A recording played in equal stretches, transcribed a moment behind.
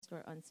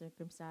circumcised or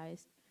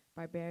uncircumcised,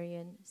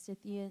 barbarian,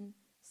 Scythian,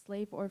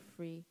 slave or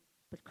free,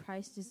 but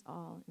Christ is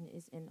all and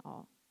is in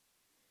all.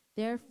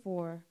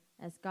 Therefore,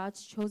 as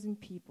God's chosen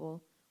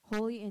people,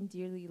 holy and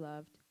dearly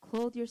loved,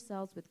 clothe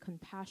yourselves with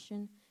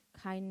compassion,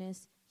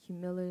 kindness,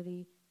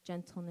 humility,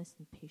 gentleness,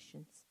 and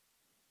patience.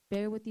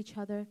 Bear with each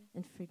other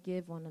and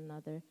forgive one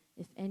another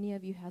if any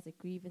of you has a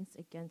grievance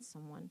against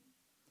someone.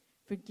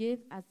 Forgive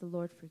as the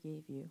Lord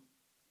forgave you.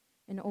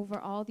 And over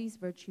all these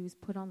virtues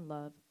put on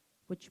love,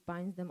 which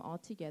binds them all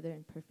together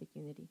in perfect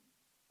unity.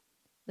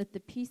 Let the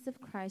peace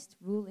of Christ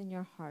rule in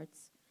your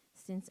hearts,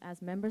 since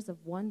as members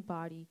of one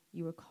body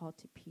you were called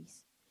to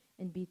peace,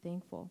 and be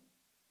thankful.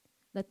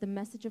 Let the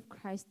message of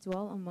Christ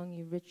dwell among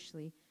you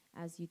richly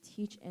as you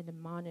teach and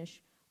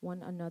admonish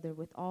one another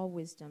with all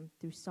wisdom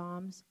through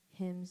psalms,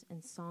 hymns,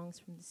 and songs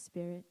from the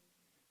Spirit,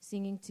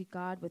 singing to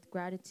God with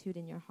gratitude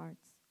in your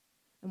hearts.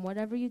 And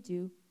whatever you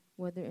do,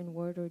 whether in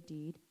word or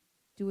deed,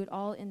 do it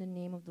all in the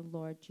name of the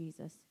Lord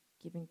Jesus,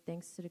 giving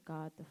thanks to the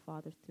God the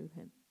Father through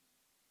him.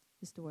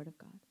 This is the word of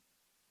God.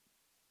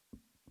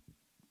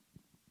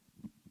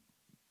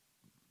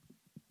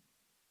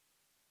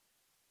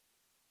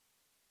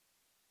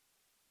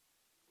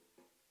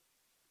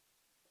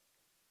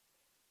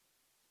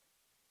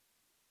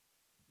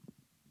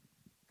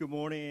 Good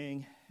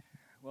morning.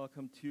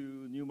 Welcome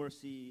to New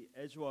Mercy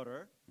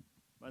Edgewater.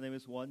 My name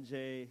is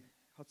Won-jae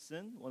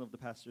Hudson, one of the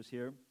pastors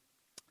here.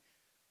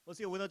 Once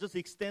again, we want to just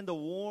extend a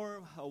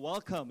warm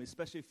welcome,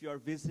 especially if you are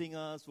visiting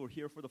us or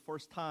here for the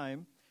first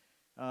time.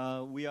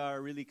 We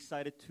are really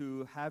excited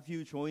to have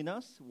you join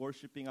us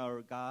worshiping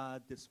our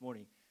God this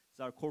morning. It's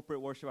our corporate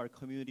worship, our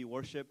community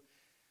worship.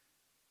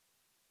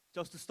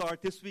 Just to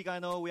start, this week I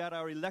know we had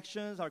our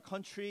elections, our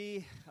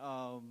country,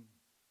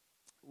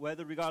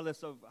 whether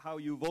regardless of how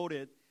you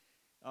voted,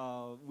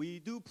 we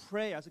do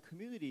pray as a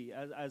community,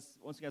 as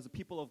once again as a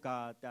people of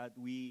God, that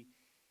we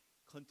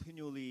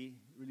continually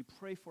really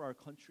pray for our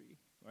country,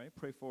 right?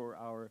 Pray for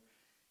our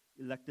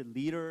elected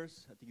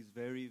leaders. I think it's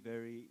very,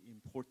 very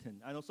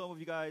important. I know some of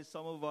you guys,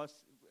 some of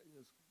us,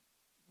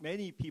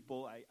 many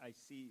people I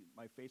see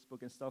my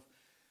Facebook and stuff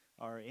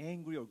are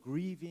angry or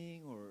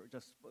grieving or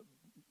just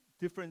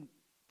different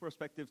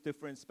perspectives,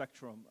 different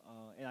spectrum,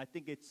 and I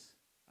think it's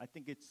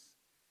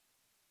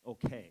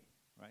okay,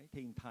 right?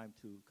 Taking time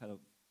to kind of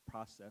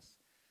process.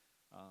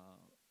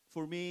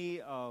 For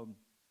me,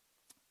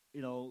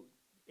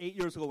 8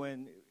 years ago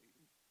when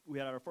we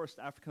had our first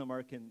African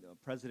American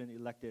president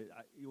elected,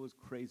 it was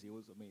crazy. It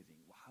was amazing.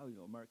 Wow,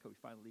 America, we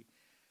finally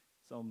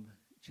some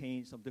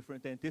change, some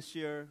different. And this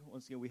year,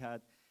 once again, we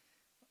had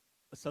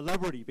a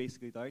celebrity,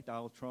 basically, right?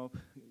 Donald Trump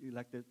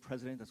elected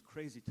president. That's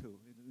crazy too,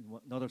 in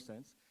another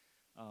sense.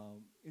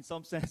 In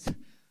some sense,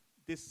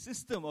 this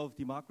system of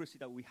democracy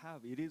that we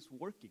have, it is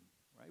working.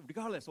 Right?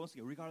 Regardless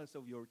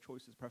of your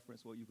choices,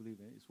 preference, what you believe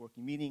in, it's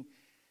working. Meaning,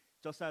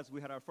 just as we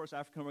had our first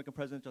African American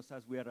president, just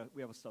as we have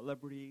a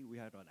celebrity, we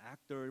had an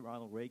actor,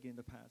 Ronald Reagan, in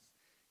the past,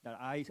 that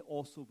I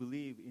also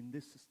believe in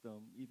this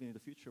system, even in the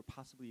future,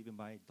 possibly even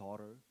my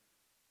daughter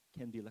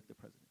can be elected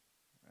president.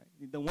 Right?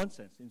 In one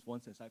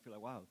sense, I feel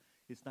like, wow,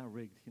 it's not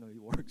rigged.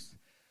 It works.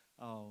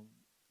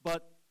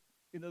 But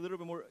in a little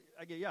bit more,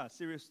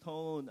 serious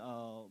tone,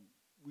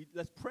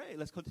 let's pray.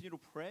 Let's continue to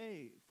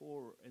pray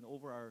for and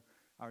over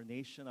our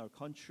nation, our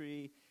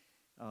country.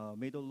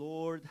 May the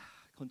Lord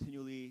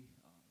continually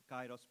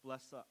guide us,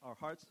 bless our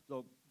hearts.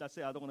 So that's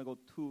it. I don't want to go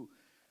too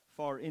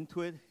far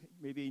into it.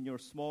 Maybe in your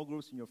small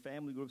groups, in your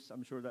family groups,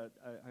 I'm sure that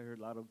I heard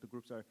a lot of the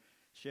groups are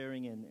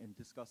sharing and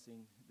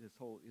discussing this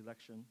whole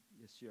election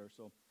this year.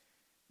 So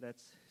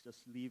let's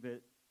just leave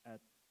it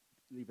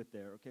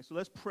there. Okay, so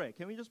let's pray.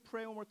 Can we just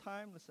pray one more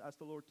time? Let's ask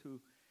the Lord to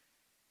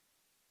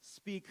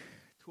speak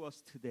to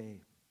us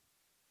today.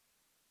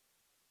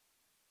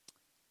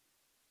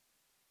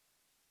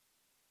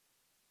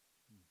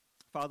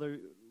 Father,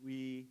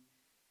 we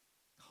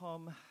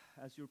come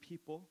as your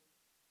people.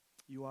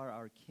 You are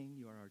our King.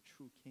 You are our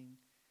true King,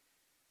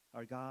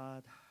 our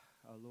God,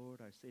 our Lord,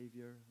 our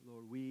Savior.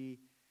 Lord, we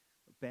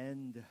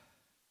bend,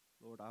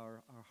 Lord,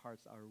 our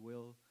hearts, our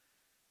will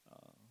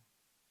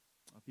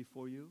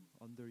before you,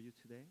 under you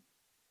today.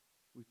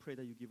 We pray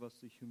that you give us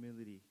the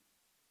humility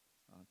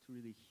to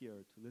really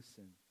hear, to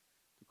listen,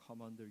 to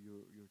come under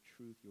your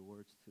truth, your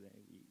words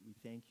today. We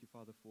thank you,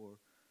 Father, for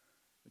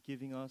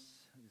giving us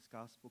this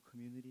gospel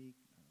community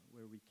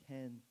where we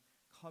can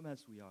come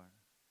as we are.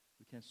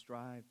 We can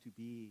strive to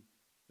be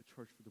a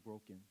church for the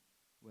broken,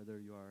 whether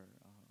you are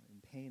in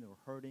pain or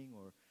hurting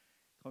or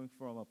coming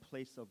from a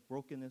place of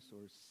brokenness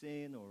or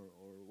sin or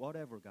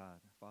whatever, God,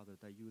 Father,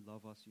 that you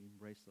love us, you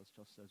embrace us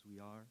just as we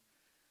are.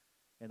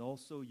 And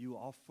also you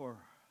offer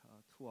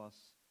to us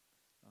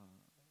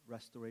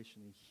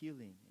restoration and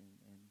healing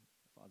and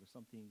Father,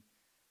 something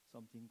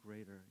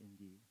greater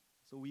indeed.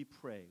 So we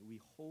pray, we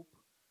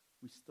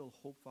still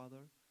hope,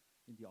 Father,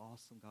 in the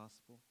awesome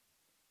gospel,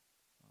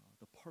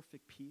 the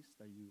perfect peace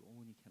that you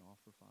only can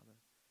offer, Father.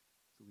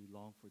 So we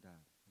long for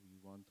that. We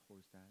run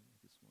towards that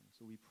this morning.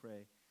 So we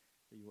pray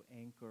that you will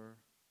anchor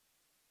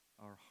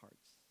our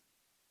hearts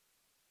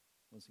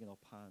once again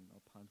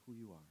upon who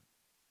you are,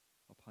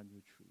 upon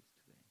your truth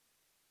today.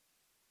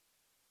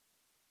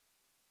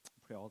 I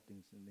pray all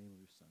things in the name of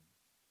your Son.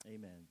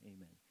 Amen.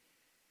 Amen.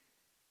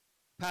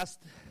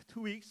 Past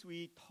 2 weeks,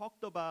 we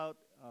talked about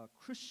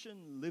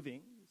Christian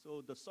living.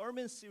 So the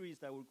sermon series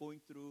that we're going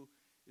through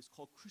is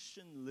called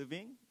Christian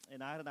Living,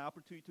 and I had an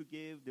opportunity to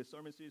give the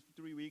sermon series for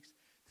 3 weeks.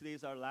 Today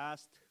is our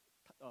last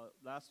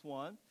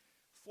one.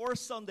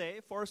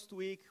 First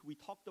week, we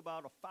talked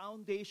about a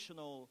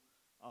foundational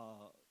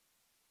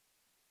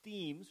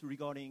themes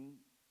regarding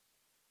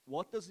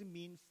what does it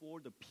mean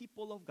for the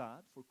people of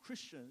God, for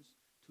Christians,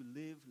 to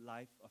live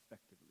life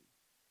effectively.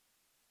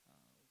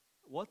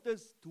 What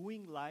does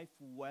doing life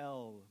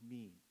well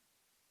mean?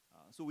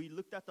 So we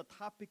looked at the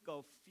topic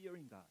of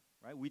fearing God,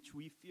 right? Which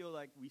we feel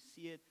like we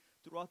see it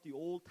throughout the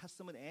Old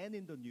Testament and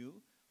in the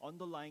New,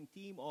 underlying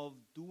theme of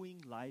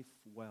doing life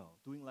well,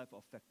 doing life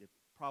effective.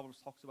 Proverbs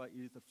talks about it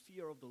is the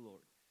fear of the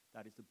Lord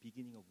that is the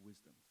beginning of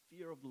wisdom.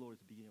 Fear of the Lord is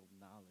the beginning of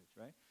knowledge,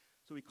 right?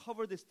 So we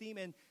cover this theme,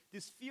 and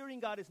this fearing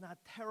God is not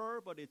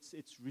terror, but it's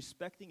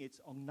respecting, it's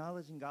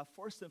acknowledging God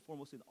first and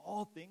foremost in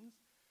all things.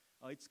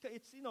 It's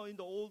in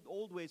the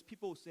old ways,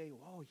 people say,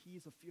 "Oh, he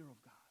is a fear of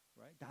God,"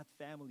 right? That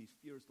family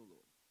fears the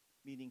Lord,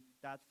 meaning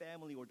that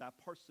family or that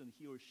person,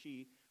 he or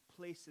she,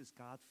 places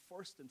God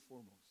first and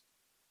foremost.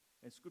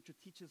 And Scripture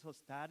teaches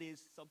us that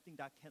is something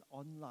that can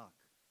unlock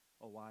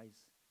a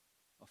wise,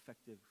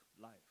 effective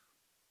life.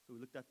 So we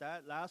looked at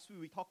that. Last week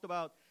we talked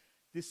about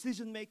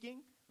decision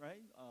making,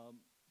 right?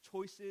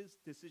 Choices,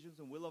 decisions,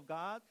 and will of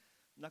God.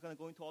 I'm not going to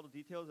go into all the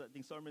details. I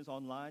think sermon is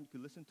online. You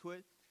can listen to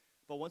it.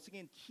 But once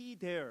again, key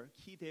there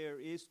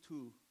is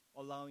to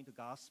allowing the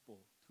gospel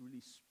to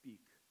really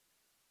speak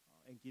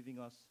and giving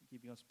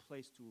us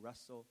place to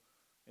wrestle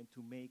and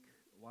to make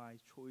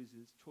wise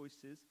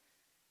choices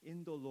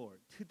in the Lord.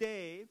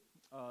 Today,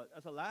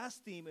 as a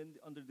last theme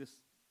under this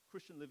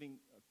Christian living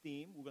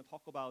theme, we're going to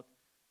talk about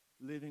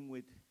living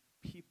with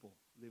people,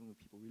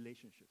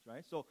 relationships,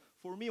 right? So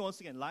for me, once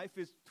again, life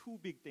is two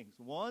big things.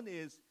 One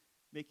is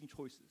making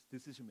choices,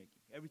 decision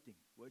making, everything,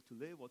 where to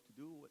live, what to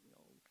do,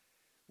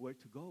 where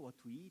to go, what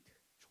to eat,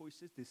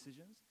 choices,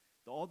 decisions.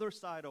 The other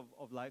side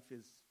of life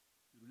is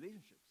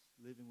relationships,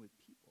 living with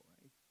people,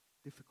 right?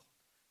 Difficult,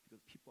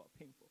 because people are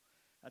painful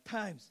at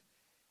times.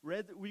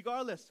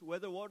 Regardless,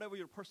 whatever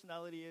your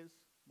personality is,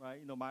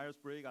 right?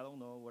 Myers-Briggs, I don't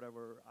know,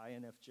 whatever,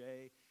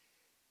 INFJ,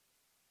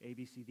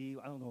 ABCD,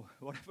 I don't know,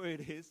 whatever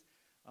it is.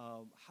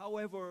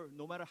 However,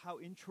 no matter how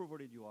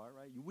introverted you are,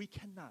 right? We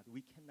cannot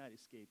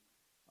escape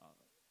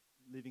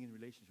living in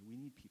relationship. We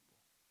need people.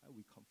 Right?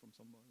 We come from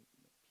somewhere.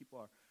 People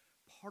are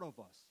part of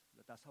us.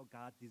 That's how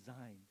God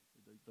designed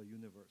the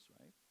universe,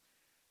 right?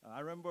 I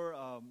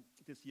remember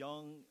this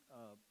young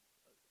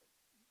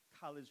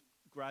college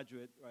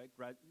graduate,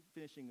 right,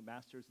 finishing a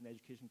master's in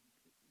education,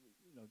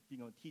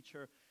 being a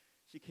teacher.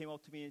 She came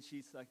up to me and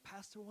she's like,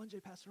 "Pastor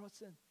Wonjay, Pastor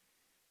Hudson,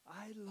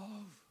 I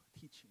love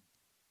teaching.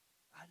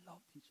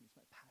 It's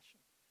my passion,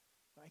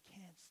 but I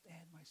can't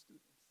stand my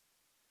students.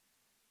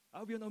 I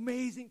would be an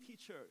amazing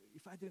teacher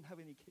if I didn't have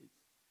any kids."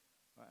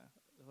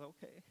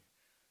 Okay.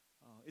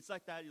 It's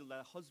like that,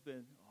 that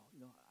husband,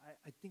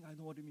 I think I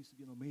know what it means to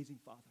be an amazing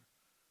father.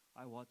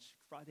 I watch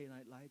Friday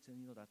Night Lights,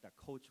 and that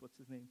coach, what's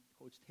his name?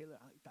 Coach Taylor,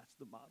 that's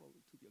the model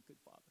to be a good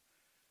father.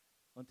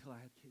 Until I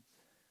had kids.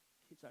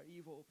 Kids are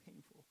evil,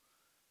 painful,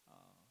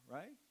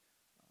 right?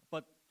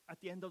 But at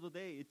the end of the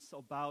day, it's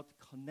about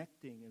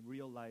connecting in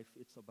real life.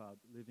 It's about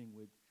living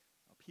with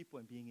people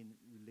and being in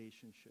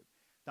relationship.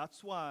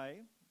 That's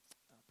why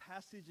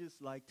passages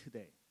like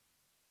today,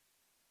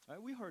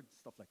 right? We heard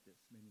stuff like this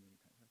many, many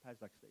times.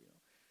 Passages like today,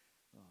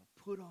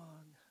 put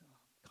on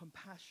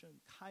compassion,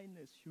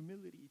 kindness,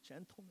 humility,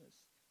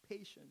 gentleness,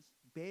 patience,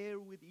 bear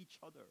with each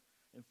other,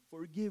 and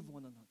forgive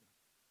one another.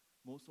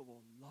 Most of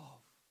all,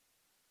 love.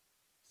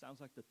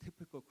 Sounds like the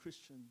typical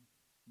Christian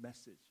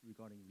message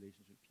regarding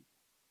relationship with people.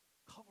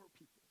 Cover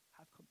people,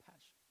 have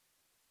compassion,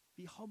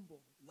 be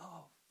humble,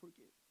 love,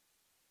 forgive.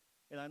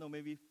 And I know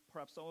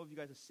perhaps some of you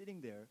guys are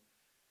sitting there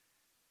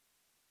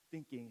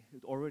thinking,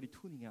 already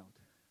tuning out.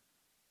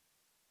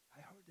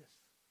 I heard this.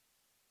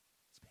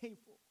 It's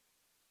painful.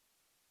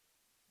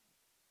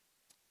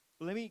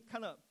 But let me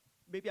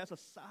maybe as a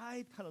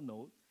side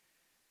note,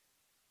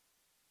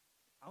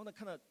 I want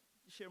to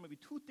share maybe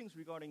two things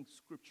regarding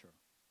Scripture,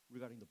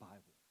 regarding the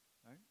Bible,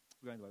 right?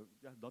 Regarding the Bible.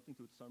 It has nothing to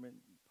do with the sermon,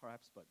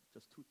 perhaps, but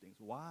just two things.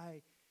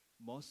 Why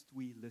must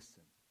we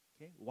listen?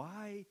 Okay?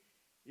 Why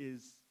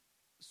is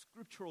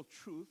scriptural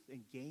truth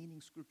and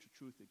gaining scripture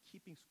truth and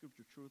keeping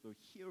scripture truth or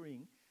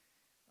hearing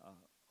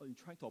and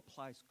trying to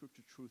apply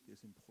scripture truth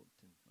is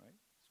important, right?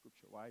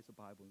 Scripture. Why is the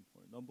Bible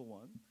important? Number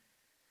one,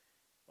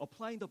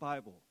 applying the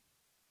Bible,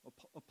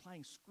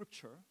 applying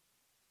scripture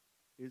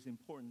is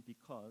important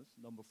because,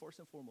 first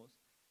and foremost,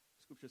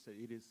 scripture says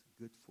it is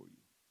good for you.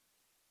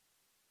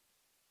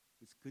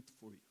 It's good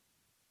for you.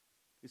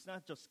 It's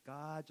not just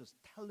God just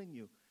telling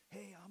you,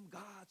 "Hey, I'm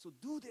God, so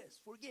do this,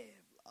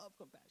 forgive, love,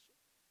 compassion."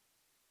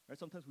 Right?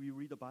 Sometimes we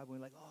read the Bible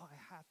and we're like, "Oh, I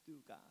have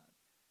to, God."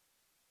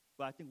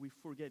 But I think we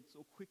forget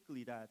so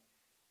quickly that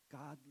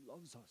God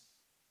loves us,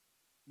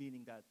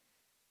 meaning that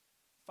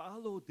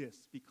Follow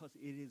this because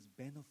it is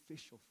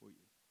beneficial for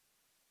you.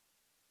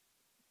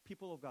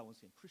 People of God, once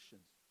again,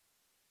 Christians,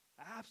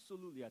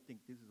 absolutely, I think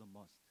this is a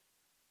must.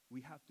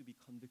 We have to be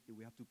convicted.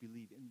 We have to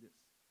believe in this.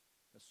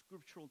 The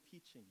scriptural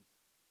teachings,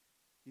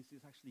 this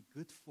is actually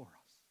good for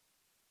us.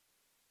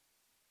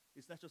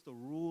 It's not just a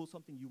rule,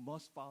 something you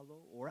must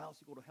follow, or else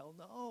you go to hell.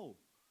 No.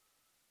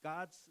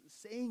 God's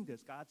saying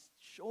this. God's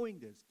showing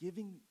this,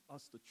 giving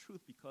us the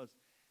truth because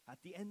at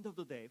the end of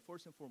the day,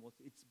 first and foremost,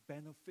 it's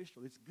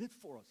beneficial. It's good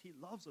for us. He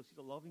loves us. He's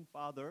a loving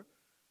Father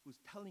who's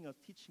telling us,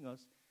 teaching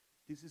us,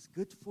 this is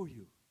good for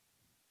you.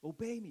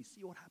 Obey me.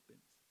 See what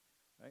happens.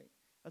 Right?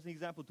 As an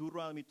example,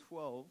 Deuteronomy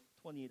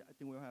 12:28, I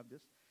think we'll have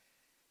this.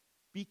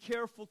 Be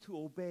careful to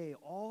obey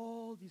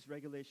all these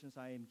regulations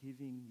I am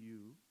giving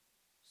you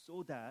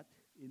so that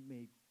it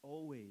may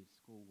always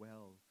go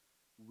well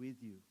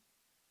with you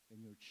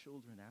and your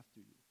children after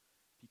you,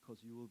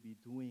 because you will be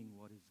doing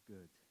what is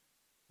good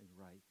and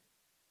right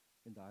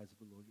in the eyes of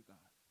the Lord your God.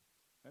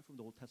 Right? From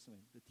the Old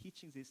Testament, the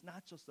teachings is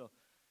not just a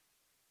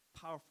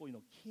powerful,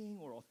 king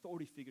or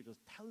authority figure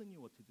just telling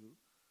you what to do,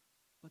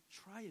 but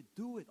try it,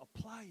 do it,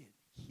 apply it,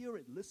 hear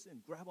it,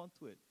 listen, grab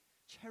onto it,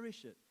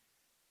 cherish it,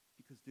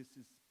 because this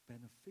is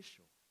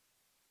beneficial.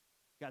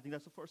 Yeah, I think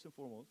that's the first and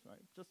foremost, right?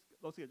 Just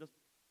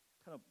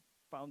kind of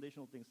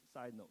foundational things,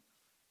 side note.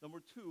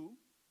 Number two,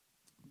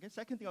 again,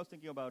 second thing I was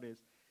thinking about is,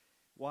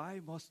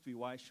 why must we?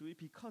 Why should we?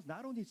 Because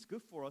not only it's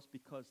good for us,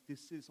 because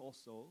this is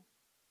also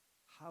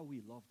how we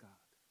love God.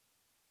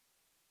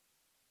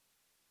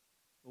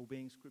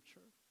 Obeying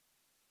Scripture,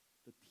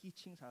 the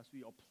teachings as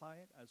we apply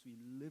it, as we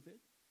live it,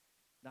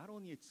 not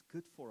only it's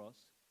good for us,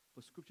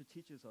 but Scripture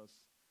teaches us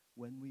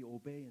when we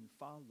obey and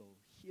follow,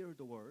 hear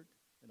the word,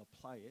 and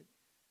apply it,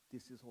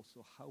 this is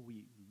also how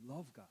we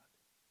love God.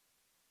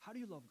 How do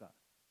you love God?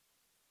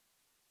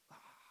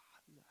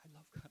 I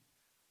love God.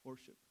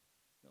 Worship.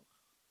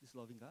 This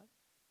loving God?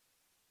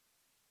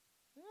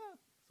 Yeah,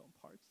 some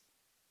parts.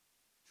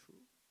 True.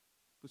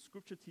 But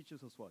Scripture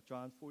teaches us what?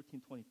 John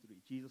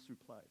 14:23. Jesus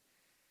replied,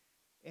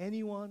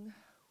 anyone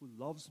who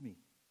loves me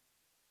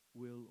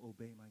will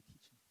obey my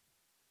teaching.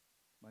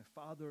 My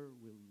Father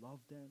will love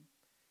them,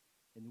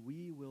 and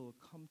we will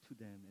come to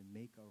them and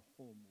make our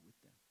home with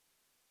them.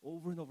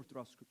 Over and over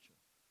throughout Scripture.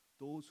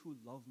 Those who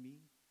love me,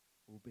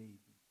 obeys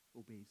me.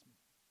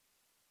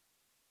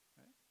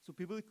 Right? So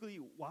biblically,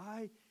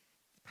 why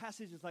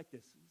passages like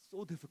this? It's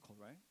so difficult,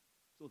 right?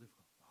 So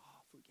difficult.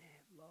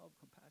 Forgive, love,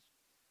 compassion.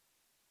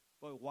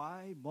 But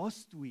why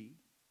must we,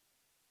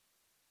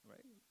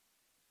 right,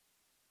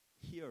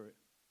 hear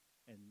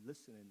and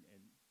listen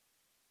and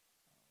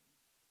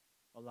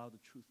allow the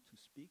truth to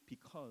speak?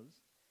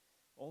 Because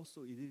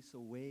also it is a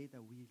way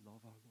that we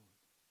love our Lord.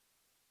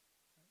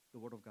 Right? The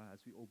Word of God, as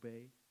we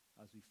obey,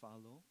 as we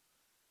follow,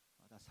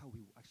 that's how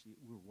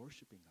we're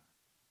worshiping God,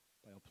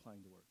 by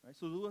applying the Word. Right?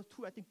 So those are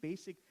two, I think,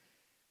 basic,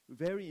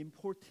 very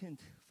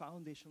important,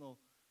 foundational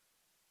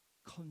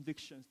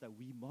convictions that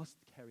we must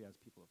carry as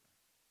people of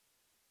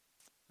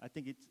God. I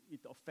think it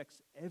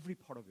affects every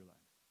part of your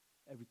life,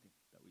 everything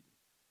that we do.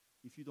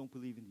 If you don't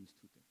believe in these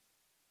two things,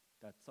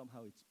 that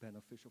somehow it's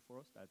beneficial for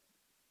us, that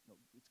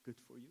it's good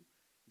for you,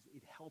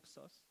 it helps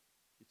us,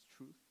 it's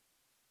truth.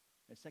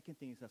 And second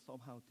thing is that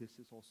somehow this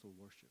is also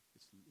worship.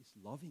 It's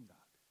loving God.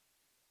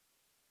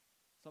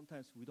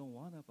 Sometimes we don't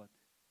want to, but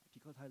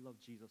because I love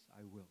Jesus,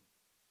 I will.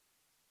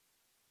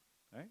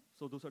 Right?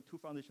 So those are two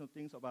foundational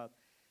things about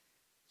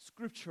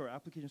Scripture,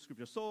 application of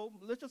Scripture. So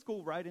let's just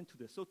go right into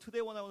this. So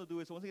today what I want to do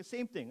is once again,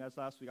 same thing as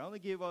last week. I want to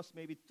give us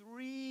maybe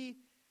 3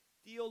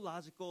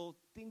 theological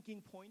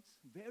thinking points,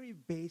 very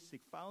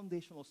basic,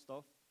 foundational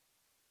stuff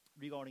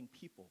regarding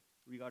people,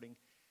 regarding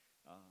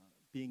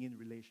being in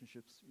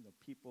relationships,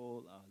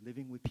 people,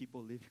 living with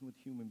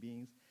human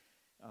beings.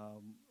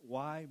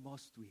 Why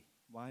must we?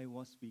 Why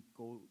must we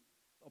go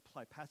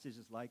apply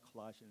passages like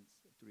Colossians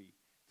 3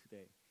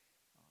 today?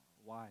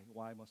 Why?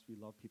 Why must we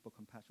love people,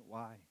 compassion?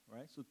 Why?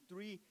 Right? So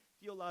 3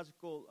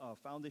 theological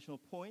foundational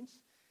points.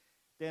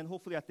 Then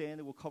hopefully at the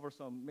end we'll cover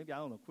some, maybe,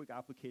 quick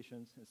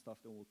applications and stuff,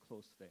 then we'll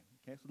close today.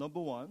 Okay? So number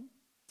 1,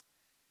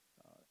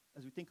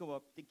 as we think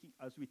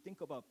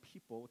about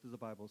people, what does the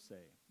Bible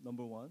say?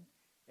 Number 1,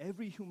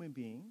 every human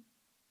being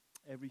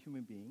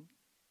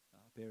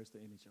bears the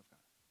image of God.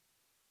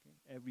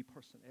 Okay? Every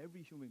person,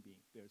 every human being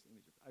bears the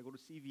image of God. I go to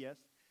CVS.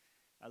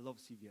 I love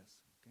CVS.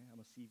 Okay? I'm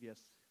a CVS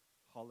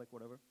holic,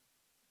 whatever.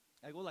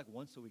 I go like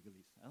once a week at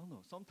least. I don't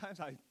know. Sometimes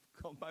I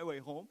come my way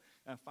home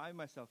and I find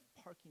myself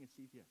parking at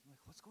CVS. I'm like,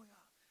 what's going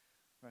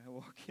on? Right? I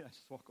walk in, I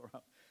just walk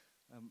around.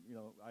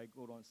 I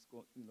go on,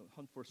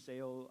 hunt for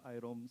sale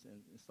items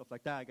and stuff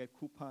like that. I get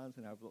coupons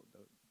and I have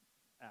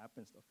the app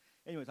and stuff.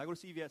 Anyways, I go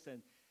to CVS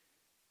and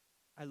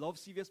I love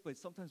CVS, but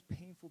it's sometimes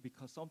painful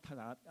because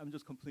sometimes I'm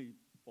just completely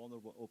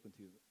vulnerable, open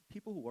to you.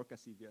 People who work at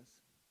CVS,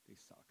 they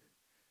suck.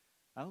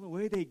 I don't know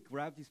where they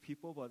grab these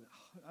people, but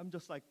I'm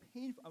just like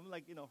painful. I'm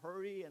like in a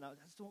hurry, and I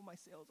just want my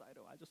sales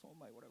item. I just want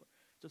my whatever.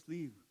 Just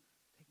leave.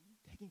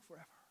 Taking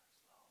forever.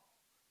 Slow.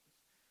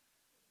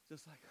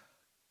 Just like,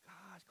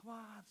 gosh, come on,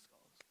 let's go.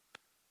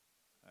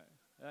 Right.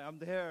 I'm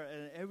there,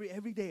 and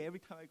every day, every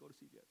time I go to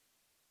CVS,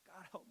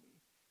 God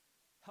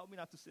help me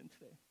not to sin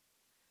today.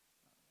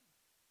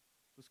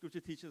 The scripture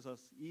teaches us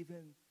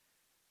even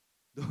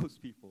those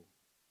people,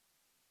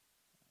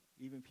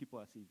 even people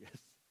at CVS,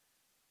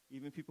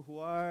 even people who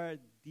are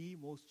the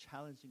most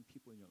challenging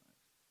people in your life.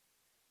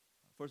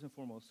 First and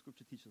foremost,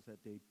 scripture teaches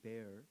that they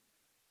bear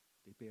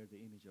the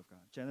image of God.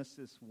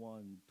 Genesis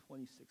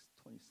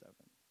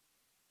 1:26-27.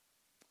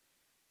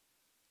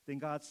 Then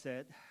God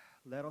said,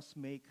 "Let us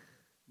make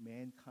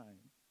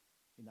mankind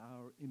in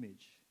our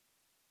image,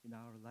 in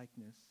our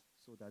likeness,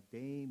 so that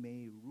they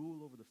may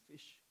rule over the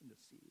fish in the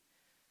sea,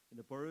 and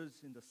the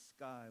birds in the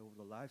sky, over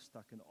the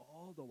livestock and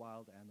all the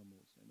wild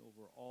animals, and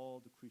over all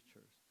the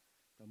creatures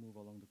that move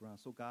along the ground."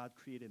 So God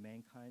created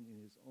mankind in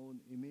his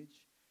own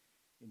image.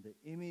 In the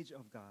image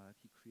of God,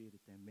 he created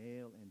them.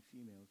 Male and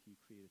female, he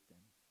created them.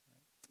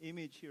 Right?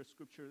 Image here,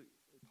 scripture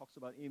talks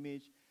about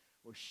image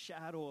or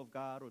shadow of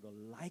God or the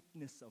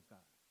likeness of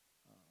God.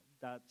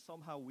 That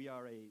somehow we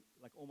are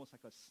almost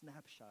like a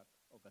snapshot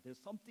of God.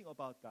 There's something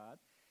about God,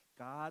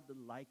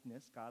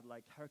 God-likeness,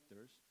 God-like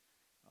characters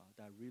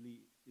that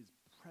really is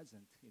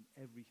present in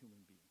every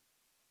human being.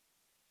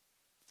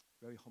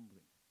 Very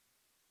humbling.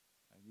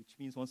 Right? Which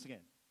means, once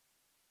again,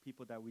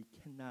 people that we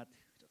cannot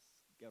just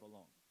get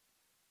along.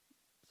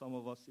 Some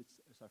of us,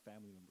 it's our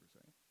family members,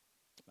 right?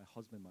 My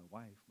husband, my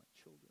wife, my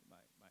children,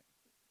 my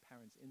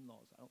parents,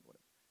 in-laws, I don't know,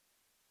 whatever.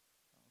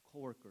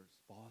 Coworkers,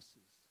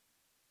 bosses.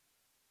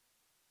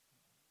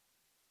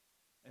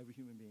 Every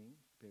human being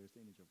bears the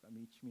image of God,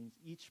 which means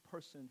each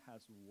person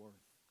has worth,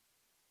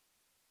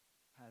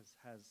 has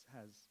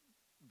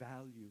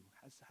value,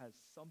 has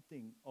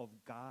something of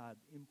God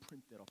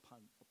imprinted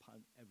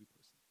upon every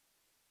person.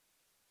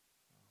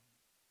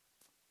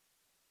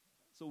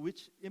 So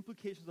which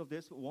implications of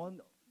this?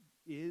 One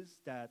is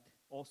that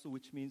also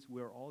which means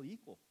we're all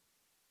equal.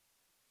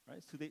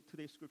 Right?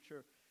 Today's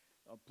scripture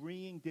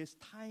tying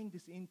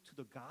this into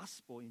the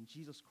gospel in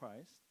Jesus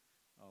Christ.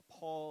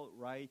 Paul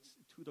writes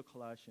to the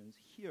Colossians,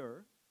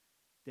 here,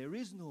 there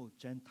is no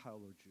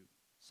Gentile or Jew,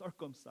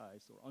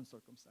 circumcised or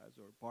uncircumcised,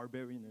 or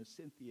barbarian or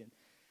Scythian,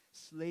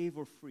 slave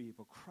or free,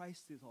 but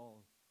Christ is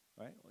all,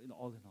 right? In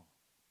all.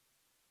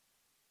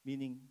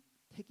 Meaning,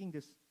 taking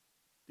this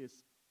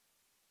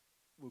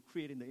we're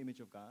created in the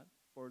image of God,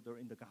 further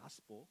in the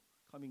gospel,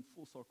 coming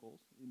full circles,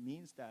 it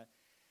means that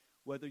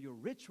whether you're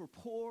rich or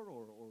poor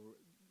or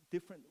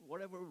different,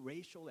 whatever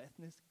racial,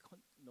 ethnic,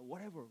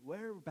 whatever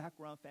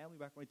background, family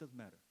background, it doesn't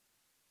matter.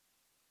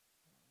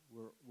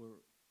 We're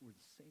the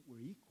same. We're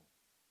equal.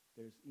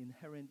 There's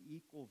inherent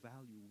equal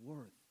value,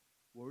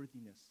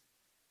 worthiness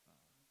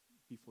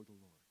before the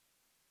Lord.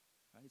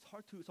 Right? It's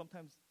hard to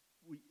sometimes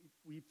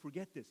we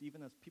forget this,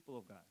 even as people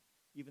of God,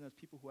 even as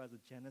people who has a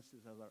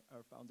Genesis as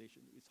our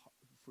foundation. It's hard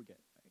to forget,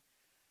 right?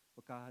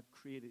 But God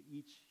created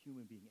each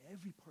human being,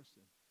 every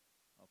person.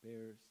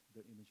 Bears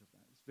the image of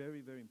God. It's very,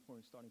 very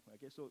important starting point.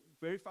 Okay, so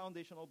very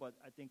foundational, but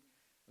I think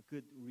a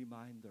good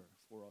reminder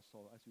for us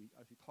all as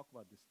we talk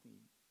about this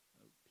theme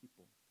of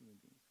people, human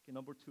beings. Okay,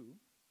 number 2.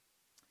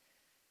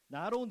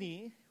 Not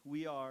only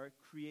we are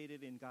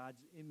created in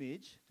God's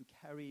image to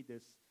carry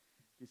this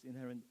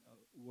inherent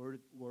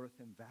worth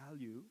and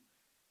value,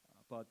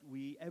 but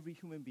every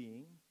human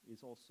being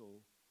is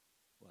also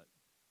what?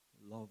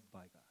 Loved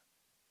by God.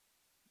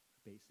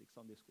 Basic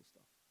Sunday school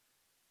stuff.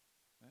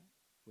 Right?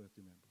 We have to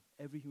remember.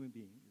 Every human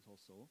being is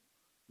also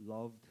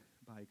loved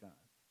by God.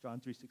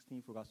 John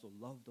 3:16, for God so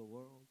loved the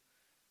world.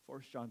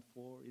 1 John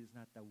 4, it is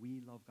not that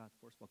we love God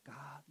first, but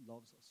God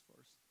loves us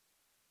first.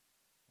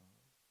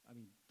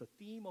 The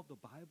theme of the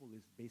Bible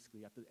is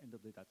basically, at the end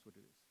of the day, that's what it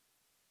is.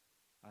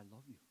 I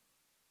love you.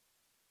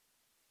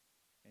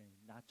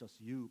 And not just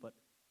you, but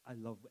I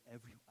love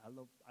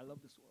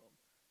this world.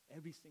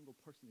 Every single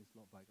person is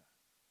loved by God.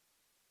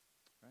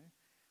 Right?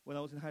 When I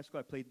was in high school,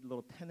 I played a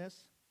little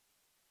tennis.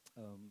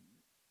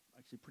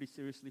 Actually pretty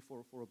seriously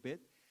for a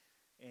bit.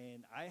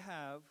 And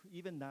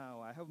even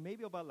now, I have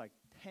maybe about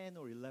 10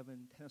 or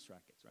 11 tennis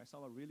rackets, right?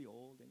 Some are really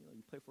old, and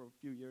you play for a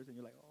few years, and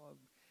you're like, oh,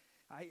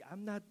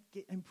 I'm not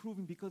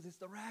improving because it's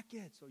the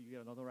racket. So you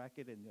get another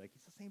racket, and you're like,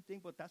 it's the same thing,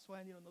 but that's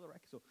why I need another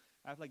racket. So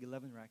I have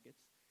 11 rackets,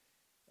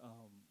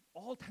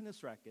 all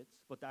tennis rackets,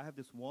 but I have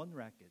this one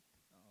racket,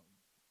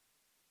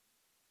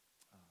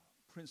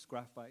 Prince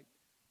Graphite,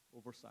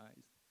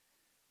 oversized,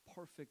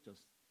 perfect,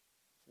 just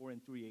 4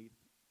 3/8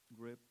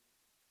 grip.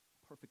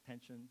 Perfect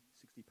tension,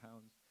 60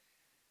 pounds,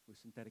 with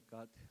synthetic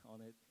gut on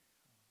it.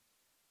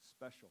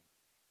 Special.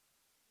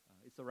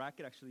 It's a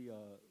racket, actually,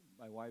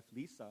 my wife,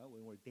 Lisa,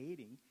 when we're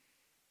dating,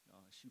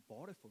 she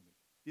bought it for me.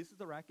 This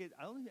is a racket.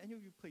 I don't know if any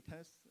of you play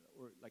tennis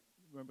or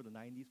remember the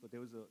 90s, but there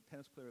was a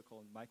tennis player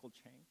called Michael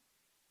Chang.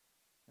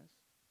 Yes?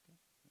 Okay.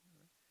 All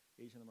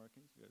right. Asian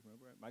Americans, you guys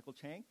remember, right? Michael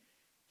Chang.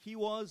 He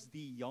was the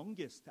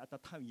youngest, at the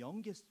time,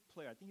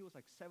 player. I think he was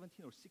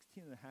 17 or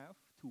 16 and a half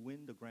to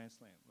win the Grand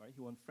Slam, right?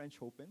 He won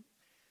French Open.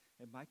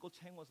 And Michael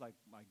Chang was like,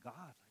 my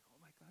God, oh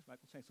my gosh,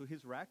 Michael Chang. So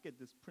his racket,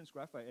 this Prince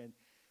Graphite, and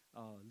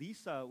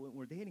Lisa, when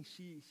we're dating,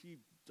 she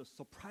just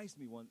surprised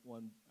me one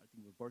I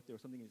think, her birthday or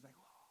something. And he's like,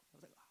 oh, I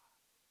was like,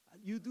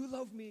 You do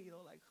love me,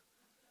 like.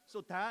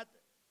 So that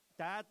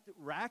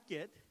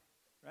racket,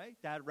 right?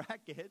 That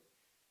racket,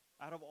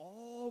 out of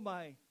all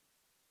my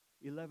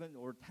 11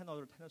 or 10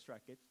 other tennis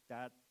rackets,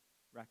 that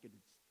racket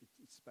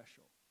it's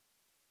special.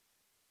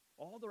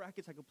 All the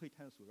rackets I could play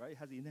tennis with, right? It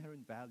has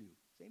inherent value.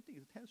 Same thing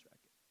as a tennis racket.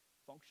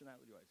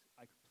 Functionality-wise,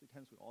 I could play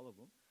tennis with all of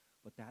them,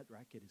 but that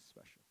racket is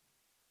special.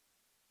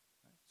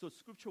 Right? So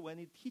Scripture, when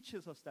it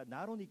teaches us that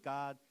not only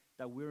God,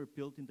 that we're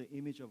built in the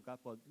image of God,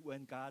 but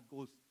when God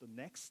goes the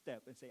next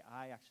step and say,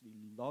 I actually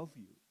love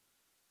you.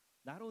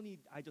 Not only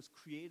I just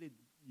created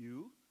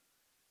you,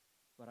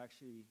 but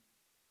actually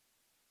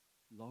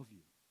love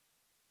you.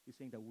 He's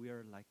saying that we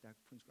are like that,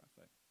 Prince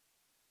Raphael,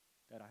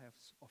 that I have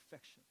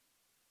affection.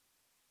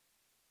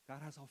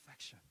 God has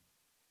affection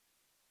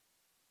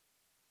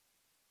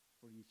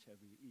for each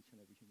and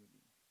every human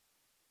being,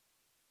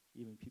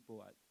 even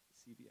people at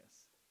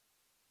CBS.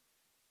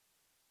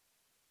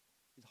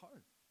 It's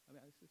hard. I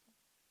mean, it's hard.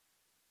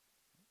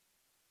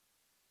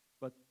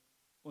 But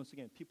once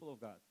again, people of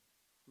God,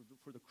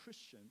 for the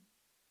Christian,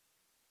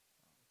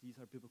 these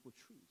are biblical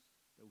truths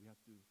that we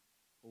have to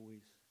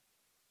always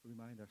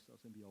remind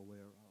ourselves and be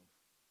aware of.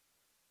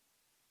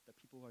 That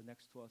people who are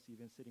next to us,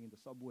 even sitting in the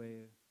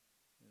subway,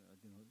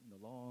 in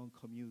a long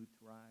commute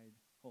ride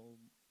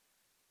home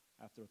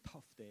after a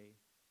tough day,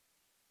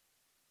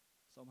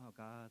 somehow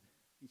God,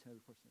 each and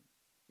every person,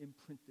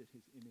 imprinted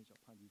his image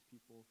upon these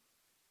people,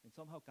 and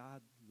somehow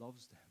God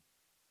loves them.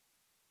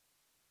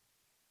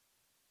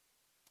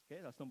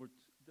 Okay, that's number two.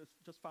 That's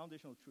just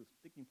foundational truth,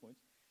 sticking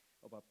points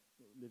about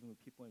living with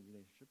people and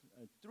relationships.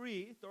 And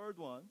third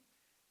one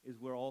is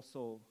we're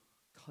also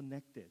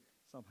connected,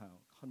 somehow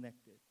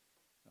connected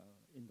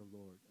in the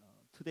Lord.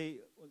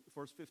 Today,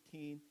 verse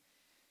 15,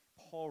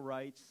 Paul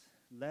writes,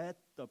 let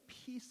the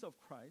peace of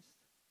Christ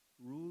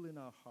rule in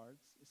our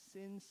hearts,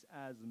 since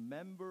as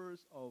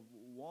members of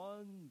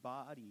one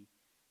body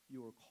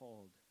you are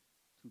called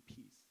to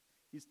peace.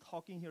 He's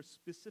talking here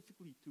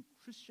specifically to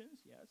Christians,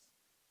 yes.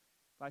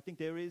 But I think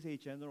there is a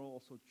general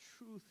also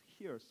truth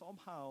here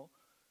somehow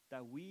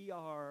that we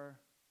are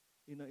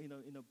in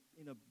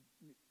a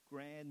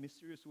grand,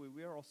 mysterious way.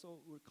 We're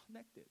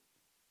connected.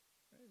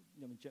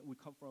 Right? We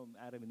come from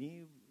Adam and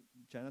Eve.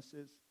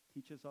 Genesis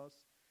teaches us,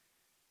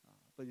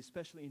 but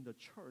especially in the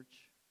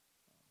church,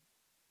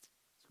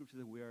 Scripture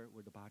says we're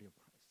the body of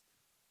Christ.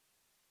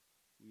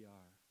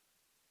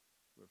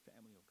 We're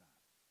family of God.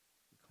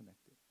 We're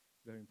connected.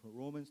 Very important.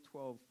 Romans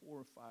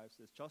 12:4-5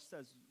 says, just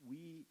as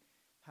we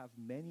have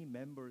many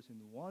members in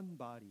one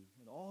body,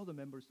 and all the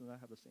members do not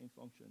have the same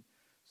function,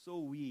 so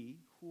we,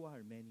 who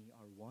are many,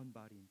 are one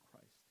body in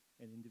Christ,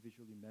 and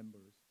individually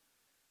members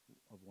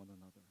of one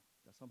another.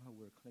 That somehow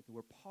we're connected.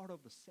 We're part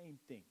of the same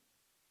thing.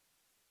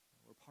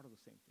 We're part of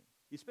the same thing.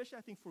 Especially,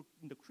 I think,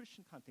 in the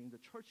Christian context, in the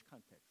church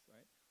context,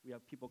 right? We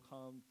have people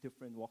come,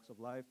 different walks of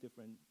life,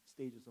 different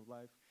stages of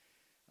life,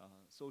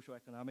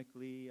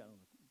 socioeconomically,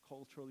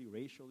 culturally,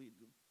 racially.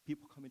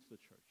 People come into the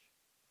church.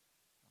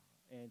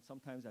 And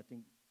sometimes I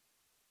think,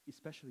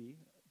 especially,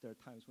 there are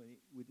times when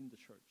within the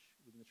church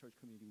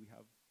community, we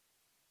have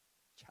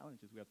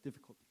challenges, we have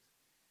difficulties.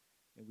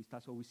 And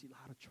that's why we see a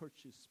lot of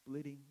churches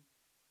splitting.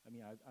 I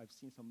mean, I've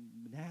seen some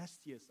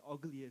nastiest,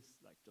 ugliest,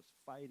 like just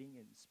fighting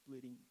and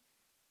splitting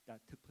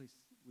that took place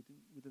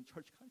within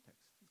church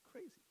context. It's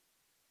crazy.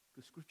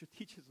 Because Scripture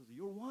teaches us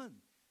you're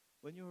one.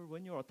 When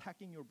you're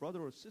attacking your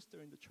brother or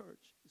sister in the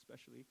church,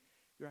 especially,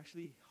 you're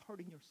actually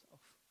hurting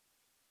yourself.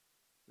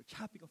 You're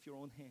chopping off your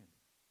own hand,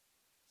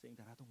 saying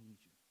that I don't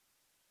need you.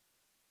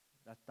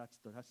 That's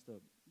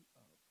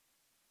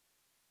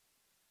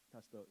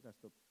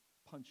the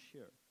punch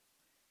here.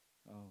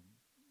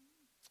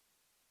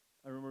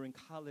 I remember in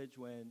college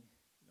when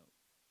I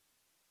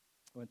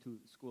went to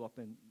school up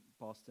in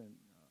Boston,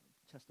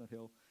 Chestnut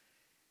Hill,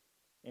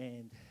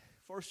 and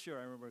first year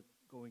I remember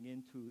going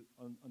into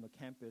on the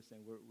campus,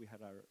 and we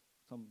had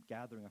some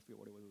gathering. I forget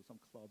what it was some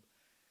club,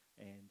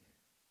 and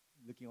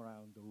looking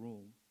around the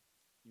room,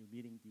 you're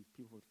meeting these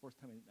people for the first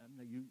time,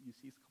 and you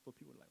see a couple of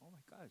people like, oh my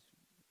gosh,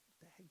 what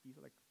the heck?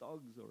 These are like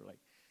thugs, or like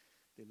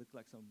they look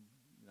like some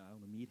I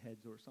don't know,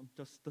 meatheads or some.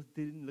 Just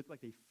they didn't look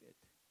like they fit,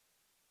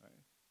 right?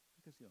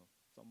 Because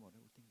someone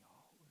would think,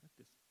 oh, we're at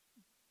this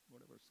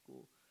whatever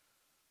school,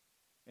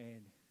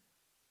 and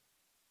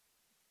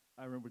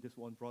I remember this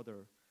one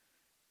brother.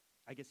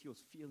 I guess he was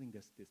feeling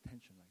this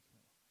tension, like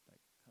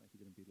kind of he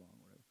didn't belong,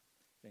 or whatever.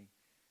 Saying,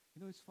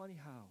 it's funny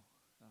how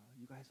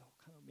you guys all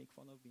kind of make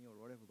fun of me or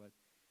whatever, but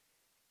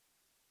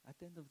at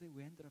the end of the day,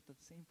 we ended up at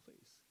the same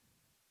place.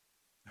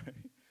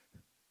 Right?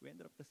 We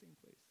ended up at the same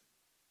place.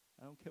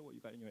 I don't care what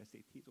you got in your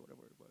SATs or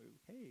whatever, but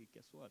hey,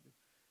 guess what?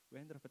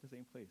 We ended up at the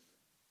same place.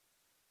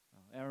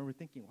 And I remember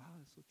thinking, wow,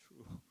 that's so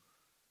true.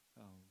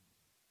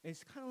 And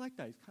it's kind of like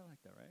that. It's kind of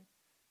like that, right?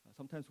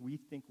 Sometimes we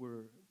think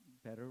we're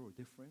better or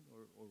different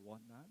or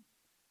whatnot,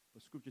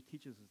 but Scripture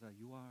teaches us that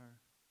you are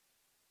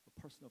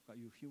a person of God.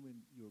 You're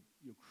human.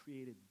 You're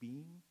created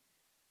being.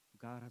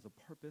 God has a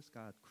purpose.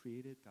 God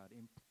created. God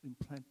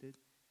imprinted,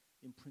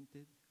 and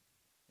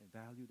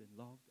valued and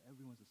loved.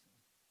 Everyone's the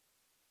same,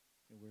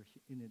 and we're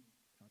in it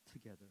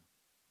together.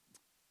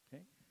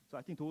 Okay? So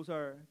I think those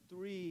are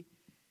 3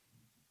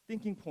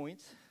 thinking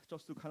points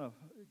just to kind of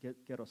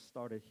get us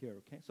started here.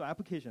 Okay? So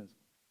applications.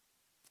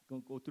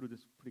 Going to go through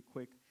this pretty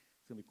quick.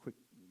 It's going to be quick,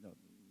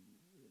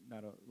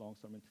 not a long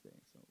sermon today.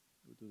 So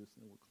we'll do this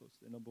and we'll close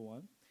today. Number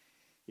 1,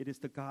 it is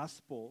the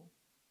gospel.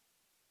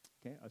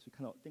 Okay? As we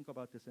kind of think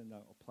about this and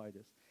apply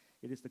this,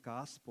 it is the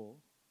gospel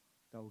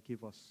that will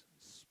give us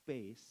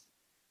space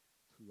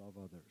to love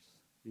others.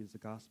 It is the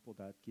gospel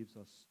that gives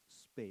us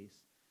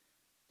space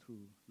to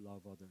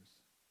love others.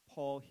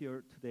 Paul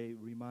here today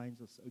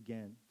reminds us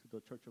again to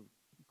the church of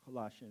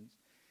Colossians,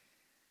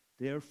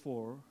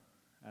 therefore,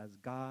 as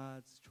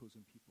God's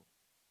chosen people.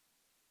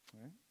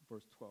 All right?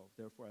 Verse 12,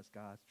 therefore, as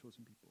God's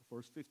chosen people.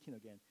 Verse 15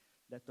 again,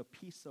 let the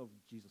peace of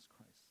Jesus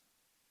Christ.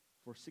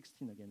 Verse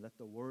 16 again, let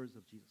the words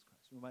of Jesus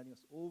Christ. Reminding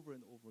us over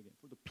and over again,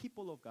 for the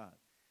people of God,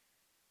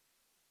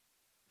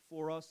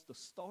 for us, the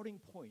starting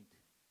point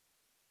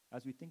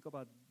as we think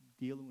about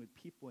dealing with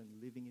people and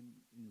living in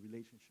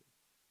relationship,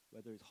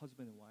 whether it's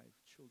husband and wife,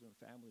 children,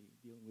 family,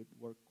 dealing with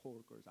work,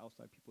 coworkers,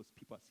 outside people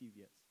at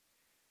CVS.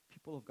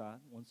 People of God,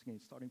 once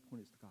again, starting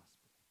point is the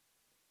gospel.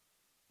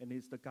 And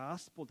it's the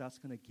gospel that's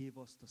going to give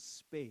us the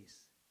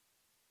space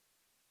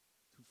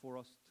for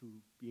us to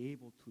be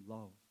able to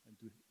love and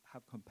to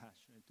have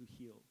compassion and to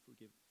heal,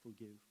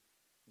 forgive,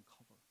 and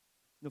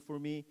cover. For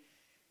me,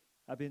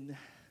 I've been,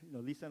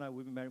 Lisa and I,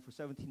 we've been married for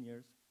 17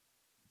 years.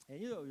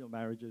 And,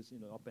 marriages,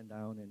 up and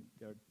down, and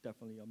they're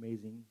definitely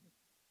amazing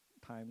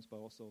times, but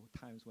also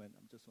times when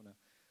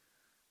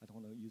I don't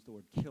want to use the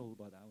word kill,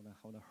 but I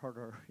want to hurt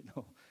her,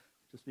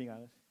 just being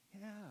honest.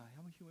 Yeah,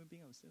 I'm a human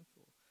being, I'm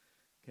sinful.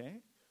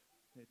 Okay?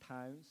 At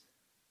times.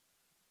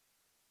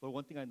 But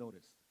one thing I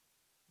noticed,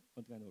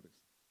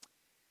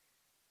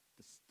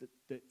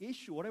 the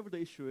issue, whatever the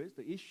issue is,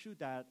 the issue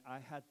that I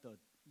had the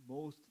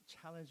most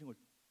challenging or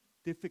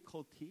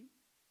difficulty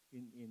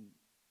in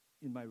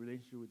my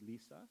relationship with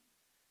Lisa,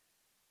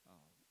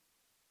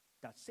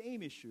 that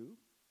same issue,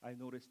 I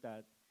noticed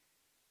that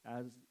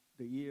as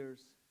the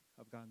years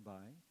have gone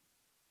by,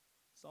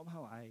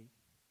 somehow I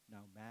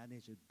now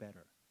manage it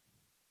better.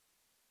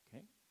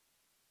 Okay?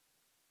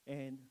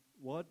 And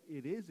what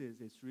it is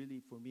it's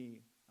really, for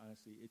me,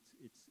 honestly,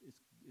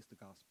 it's the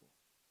gospel.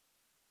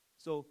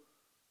 So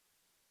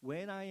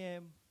when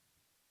I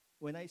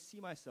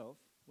feel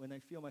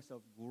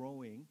myself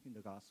growing in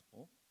the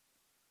gospel,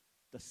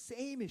 the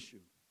same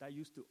issue that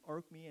used to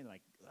irk me and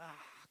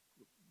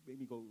made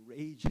me go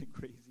raging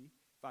crazy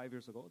 5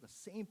 years ago, the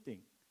same thing,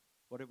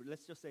 whatever,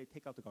 let's just say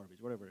take out the garbage,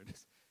 whatever it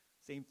is,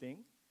 same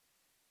thing.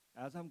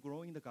 As I'm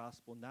growing in the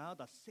gospel, now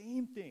the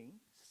same thing,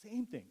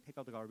 take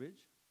out the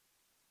garbage,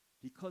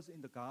 because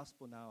in the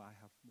gospel now I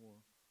have more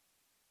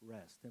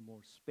rest and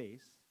more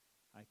space,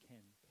 I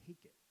can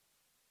take it.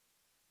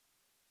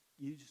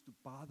 It used to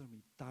bother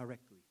me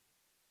directly.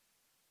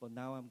 But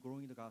now I'm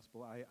growing in the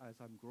gospel,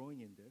 as I'm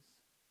growing in this,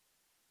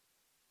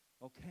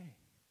 okay,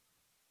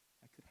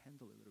 I could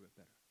handle it a little bit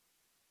better.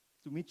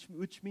 So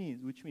which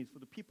means for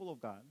the people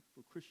of God,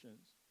 for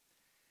Christians,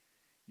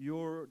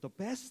 the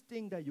best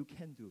thing that you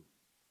can do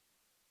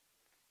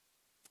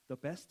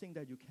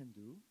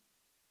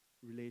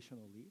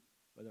relationally,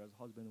 whether as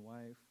husband,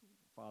 wife,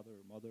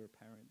 father, mother,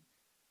 parent,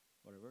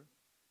 whatever,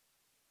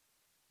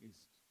 is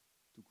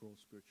to grow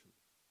spiritually.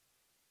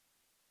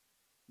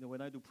 When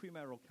I do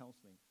premarital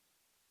counseling,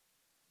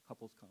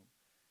 couples come,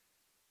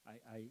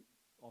 I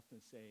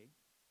often say,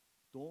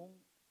 don't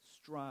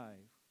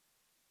strive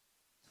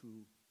to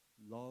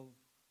love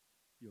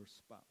your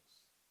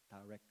spouse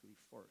directly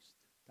first.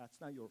 That's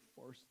not your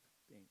first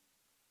thing.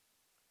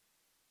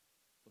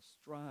 But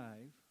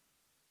strive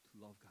to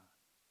love God.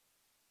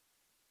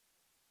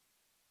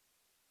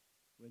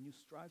 When you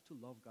strive to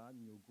love God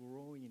and you're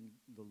growing in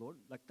the Lord,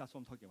 that's what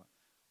I'm talking about.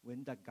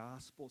 When that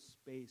gospel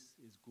space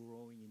is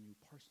growing in you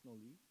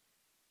personally,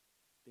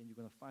 then you're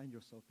going to find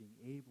yourself being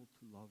able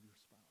to love your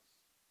spouse.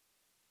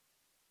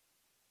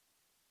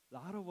 A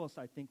lot of us,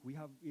 I think, we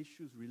have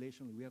issues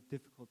relationally. We have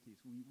difficulties.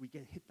 We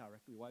get hit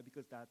directly. Why?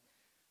 Because that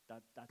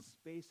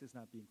space is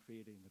not being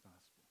created in the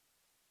gospel.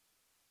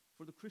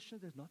 For the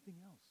Christian, there's nothing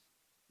else.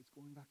 It's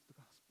going back to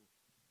the gospel.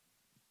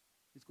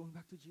 It's going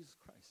back to Jesus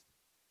Christ.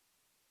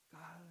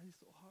 God, it's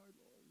so hard,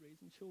 Lord,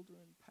 raising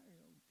children,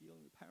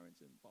 dealing with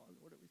parents and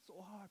fathers, whatever. It's so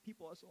hard.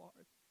 People are so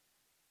hard.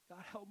 God,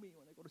 help me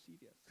when I go to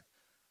CVS.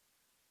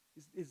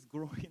 It's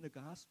growing in the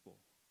gospel.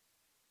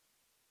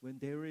 When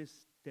there is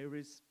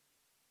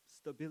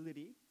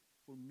stability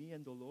for me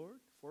and the Lord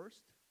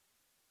first,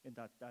 and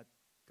that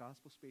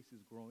gospel space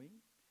is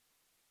growing,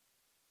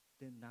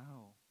 then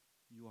now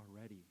you are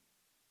ready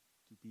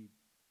to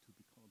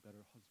become a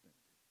better husband.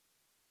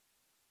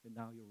 And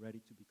now you're ready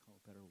to become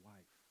a better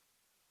wife.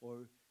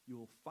 Or you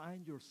will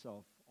find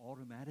yourself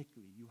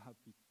automatically,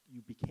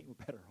 you became a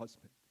better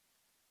husband.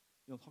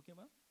 You know what I'm talking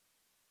about?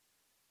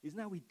 It's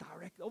not we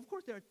directly, of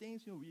course there are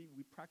things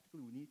we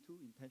practically we need to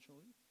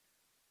intentionally.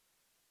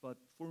 But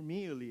for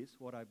me at least,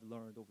 what I've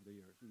learned over the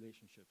years,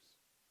 relationships,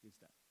 is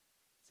that.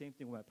 Same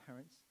thing with my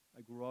parents.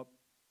 I grew up,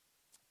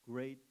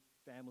 great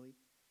family,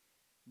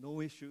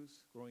 no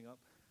issues growing up.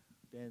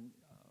 Then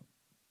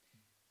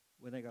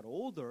when I got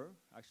older,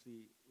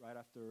 actually right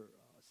after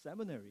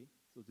seminary,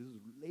 so this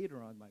is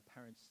later on, my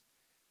parents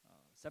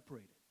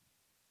separated.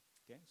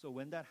 Okay, so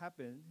when that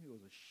happened, it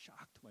was a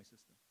shock to my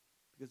system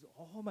because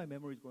all my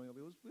memories growing up,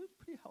 it was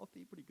pretty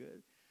healthy, pretty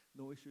good,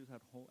 no issues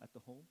at home at the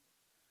home.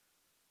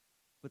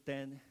 But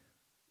then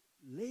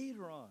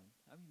later on,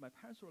 I mean, my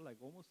parents were like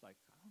almost like,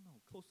 I don't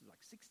know, close to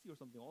like 60 or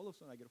something. All of a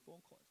sudden, I get a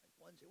phone call. It's like,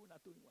 Wonjay, we're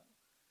not doing well.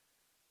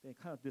 Then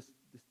kind of this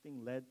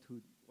thing led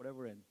to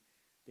whatever, and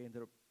they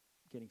ended up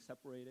getting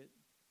separated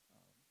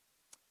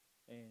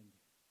and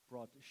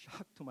brought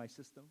shock to my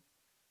system.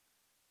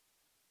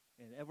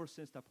 And ever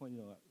since that point,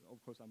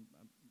 of course, I'm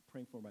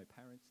praying for my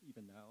parents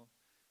even now.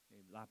 They're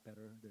a lot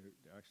better.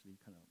 They're actually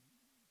kind of,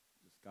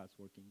 just God's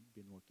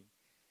been working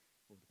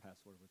over the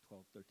past, 12,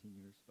 13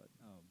 years. But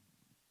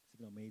it's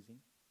been amazing.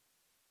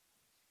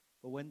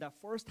 But when that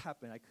first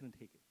happened, I couldn't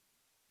take it,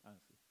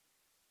 honestly.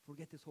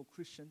 Forget this whole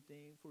Christian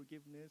thing,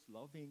 forgiveness,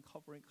 loving,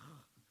 covering.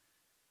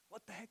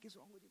 What the heck is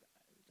wrong with you guys?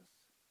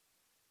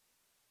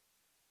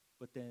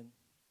 But then,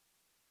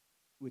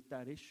 with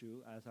that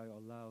issue, as I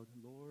allowed,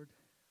 Lord,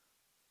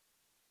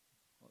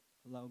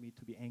 allow me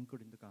to be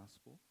anchored in the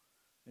gospel,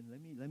 and let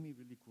me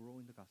really grow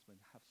in the gospel and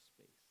have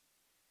space.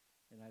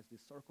 And as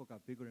this circle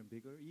got bigger and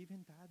bigger,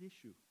 even that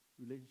issue,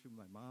 relationship with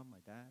my mom,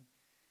 my dad,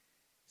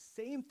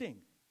 same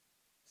thing.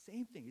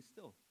 It's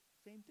still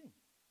same thing.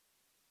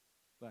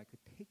 But I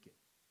could take it.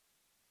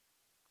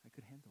 I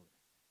could handle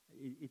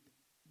it.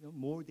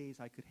 More days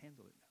I could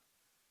handle it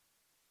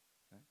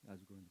now. Right? As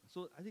we grow in the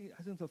gospel. So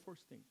I think the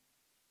first thing.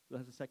 So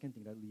that's the second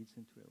thing that leads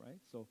into it, right?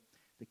 So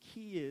the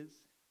key is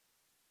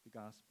the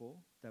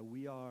gospel, that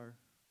we are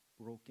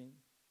broken,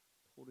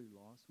 totally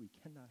lost. We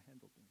cannot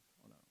handle things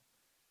on our own.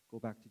 Go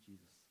back to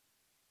Jesus.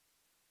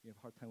 You have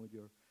a hard time with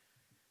your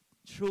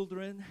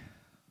children.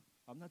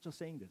 I'm not just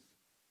saying this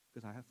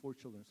because I have 4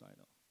 children, so I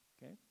know.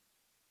 Okay?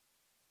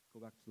 Go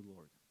back to the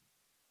Lord.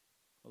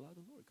 Allow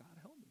the Lord, God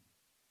help me.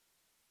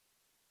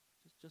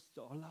 Just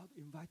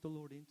invite the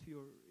Lord into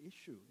your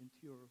issue,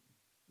 into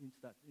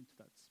that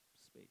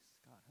space.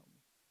 God help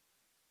me.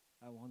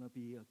 I want to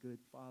be a good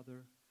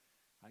father.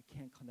 I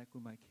can't connect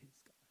with my kids.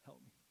 God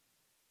help me.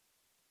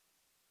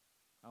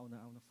 I want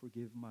to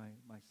forgive my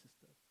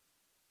sister.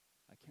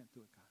 I can't do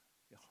it, God.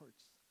 It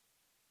hurts.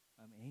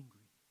 I'm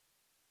angry.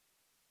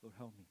 Lord,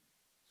 help me.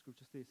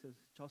 Scripture says,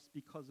 just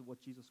because of what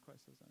Jesus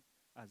Christ has done,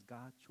 as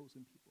God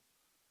chosen people,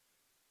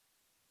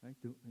 right?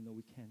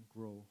 We can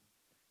grow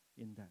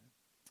in that.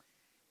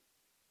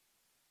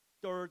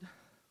 Third,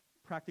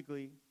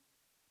 practically,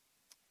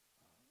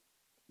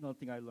 another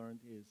thing I learned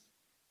is,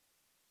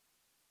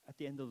 at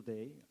the end of the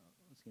day,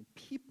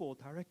 people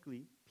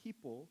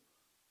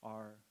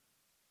are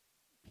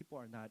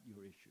not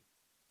your issue.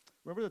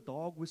 Remember the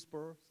Dog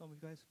Whisperer? Some of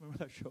you guys remember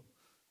that show?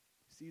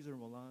 Cesar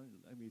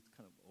Millan. I mean, it's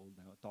kind of old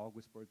now. Dog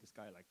Whisperer. This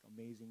guy, like,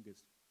 amazing.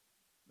 This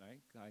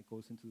guy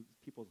goes into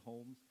people's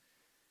homes,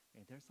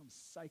 and there's some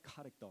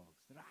psychotic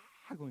dogs that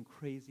are going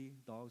crazy.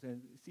 Dogs,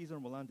 and Cesar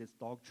Millan, this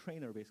dog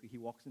trainer, basically, he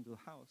walks into the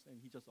house and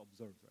he just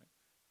observes. Right,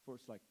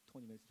 first like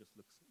 20 minutes, just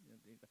looks.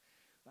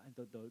 And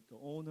the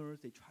owners,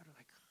 they try to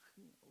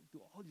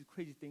do all these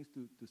crazy things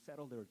to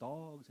settle their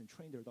dogs and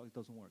train their dogs. It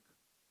doesn't work.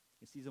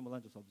 And Cesar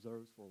Millan just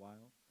observes for a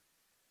while.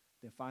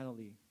 Then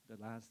finally, the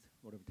last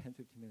 10,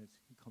 15 minutes,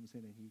 he comes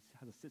in and he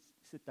has a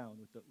sit down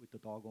with the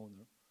dog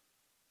owner.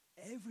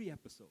 Every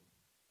episode,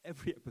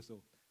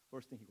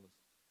 first thing he goes,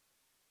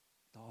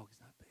 dog is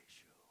not the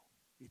issue.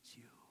 It's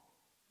you.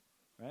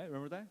 Right?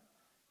 Remember that?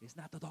 It's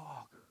not the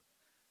dog.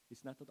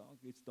 It's not the dog.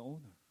 It's the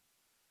owner.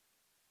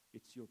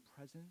 It's your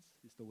presence.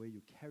 It's the way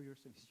you carry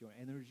yourself. It's your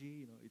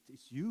energy.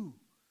 It's you.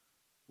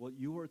 What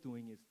you are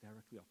doing is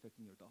directly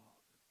affecting your dog.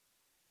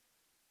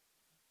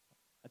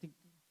 I think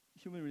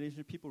human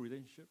relationship, people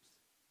relationships,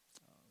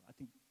 I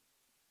think,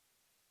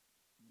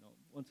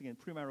 once again,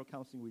 premarital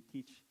counseling, we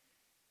teach,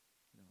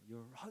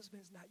 your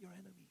husband is not your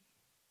enemy.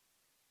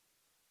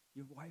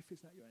 Your wife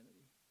is not your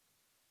enemy.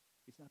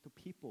 It's not the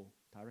people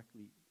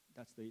directly.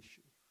 That's the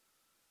issue.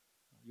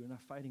 You're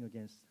not fighting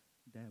against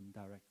them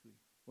directly.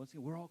 Once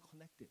again, we're all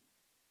connected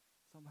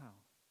somehow.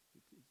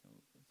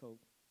 So,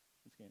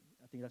 once again,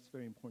 I think that's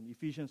very important.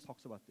 Ephesians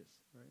talks about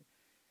this, right?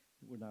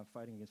 We're not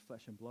fighting against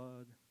flesh and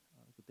blood,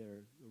 but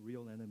they're a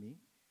real enemy.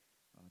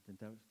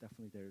 Then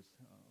definitely there's,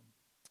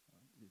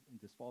 in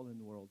this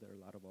fallen world, there are a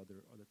lot of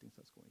other things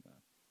that's going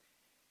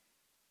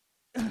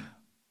on.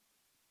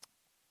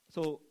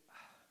 So,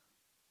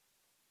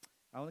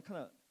 I want to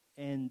kind of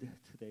end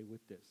today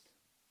with this.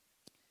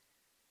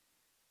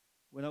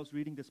 When I was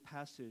reading this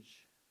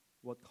passage,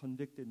 what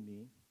convicted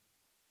me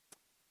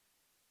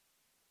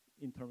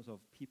in terms of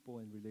people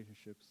and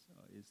relationships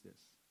is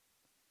this.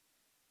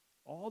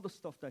 All the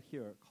stuff that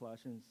here,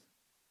 Colossians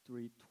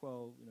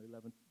 3:12,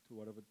 11 to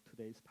whatever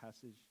today's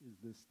passage is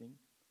listing,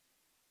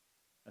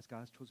 as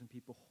God's chosen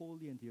people,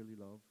 holy and dearly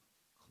loved,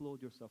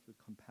 clothe yourself with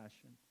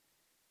compassion,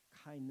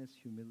 kindness,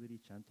 humility,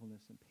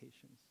 gentleness, and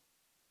patience.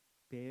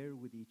 Bear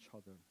with each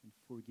other and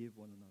forgive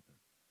one another.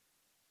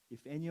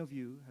 If any of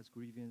you has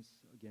grievance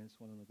against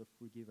one another,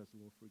 forgive as the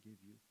Lord forgive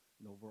you.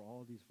 And over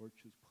all these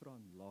virtues, put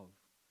on love,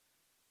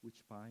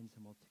 which binds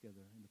them all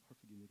together in the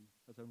perfect unity.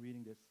 As I'm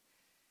reading this,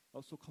 I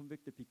was so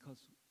convicted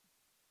because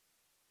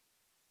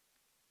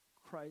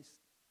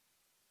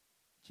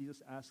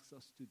Jesus asks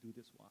us to do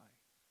this. Why?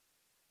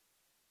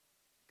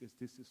 Because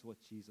this is what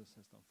Jesus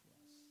has done for us.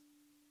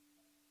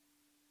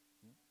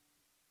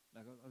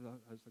 Like I was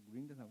like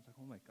reading this, and I was like,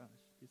 oh my gosh,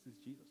 this is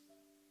Jesus.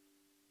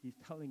 He's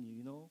telling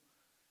you,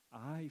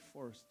 I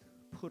first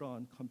put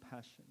on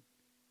compassion.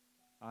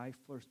 I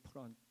first put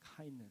on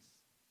kindness.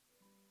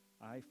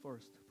 I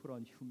first put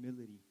on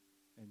humility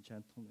and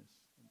gentleness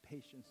and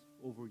patience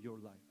over your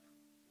life.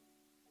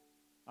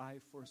 I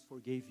first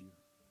forgave you.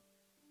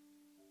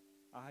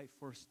 I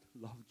first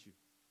loved you.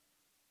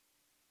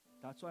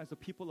 That's why as a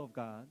people of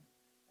God,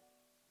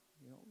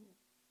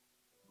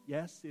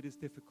 yes, it is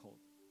difficult.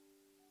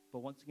 But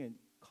once again,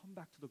 come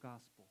back to the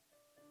gospel.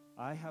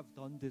 I have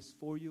done this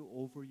for you,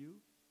 over you.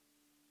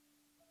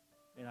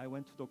 And I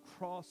went to the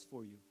cross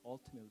for you,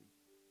 ultimately.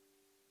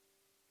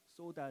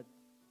 So that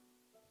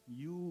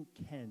you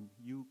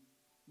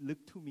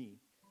look to me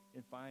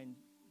and find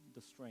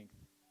the strength.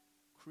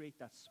 Create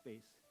that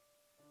space.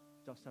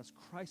 Just as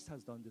Christ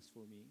has done this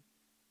for me,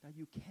 that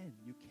you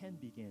can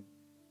begin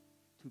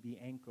to be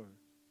anchored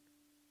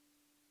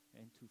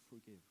and to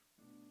forgive.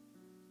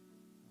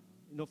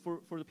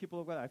 For the people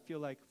of God, I feel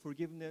like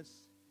forgiveness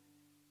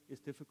is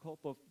difficult,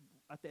 but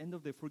at the end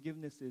of the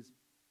forgiveness is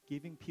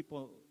giving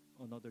people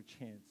another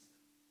chance.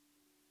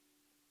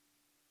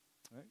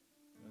 Right?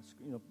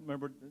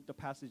 Remember the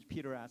passage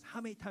Peter asked,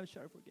 how many times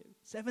should I forgive?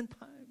 7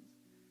 times.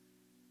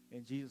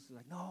 And Jesus is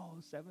like, no,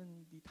 70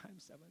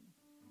 times 7.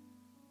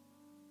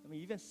 I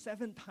mean, even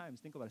 7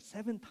 times, think about it.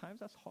 7 times,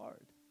 that's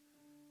hard.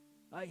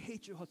 I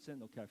hate you,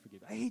 Hudson. Okay, I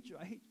forgive. I hate you.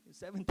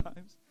 7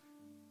 times.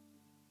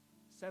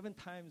 7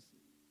 times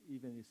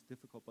even is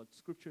difficult, but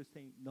Scripture is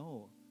saying,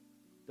 no.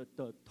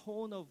 The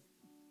tone of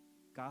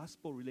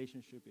gospel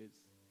relationship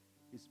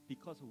is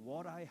because of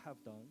what I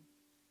have done.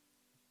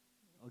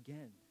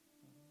 Again,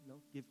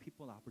 give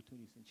people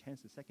opportunities and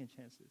chances, second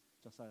chances,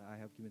 just like I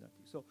have given that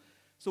to you.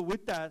 So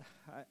with that,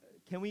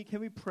 can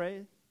we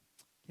pray?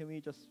 Can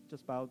we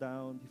just bow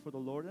down before the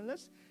Lord? And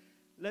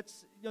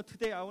let's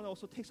today I want to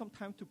also take some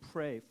time to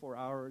pray for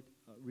our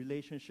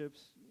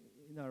relationships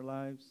in our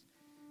lives.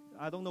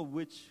 I don't know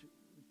which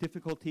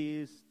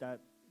difficulties that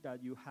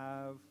you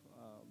have.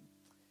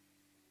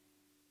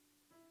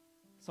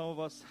 Some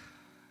of us,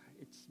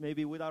 it's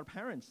maybe with our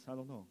parents. I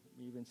don't know.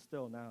 Even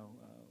still now,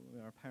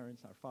 with our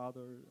parents, our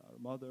father, our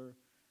mother.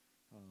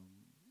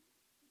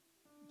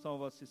 Some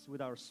of us, it's with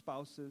our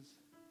spouses,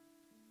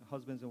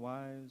 husbands and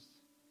wives.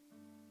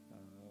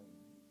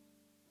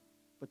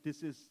 But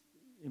this is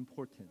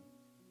important,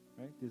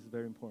 right? This is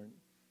very important.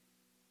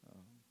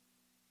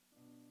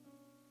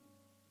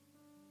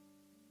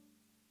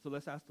 So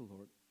let's ask the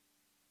Lord.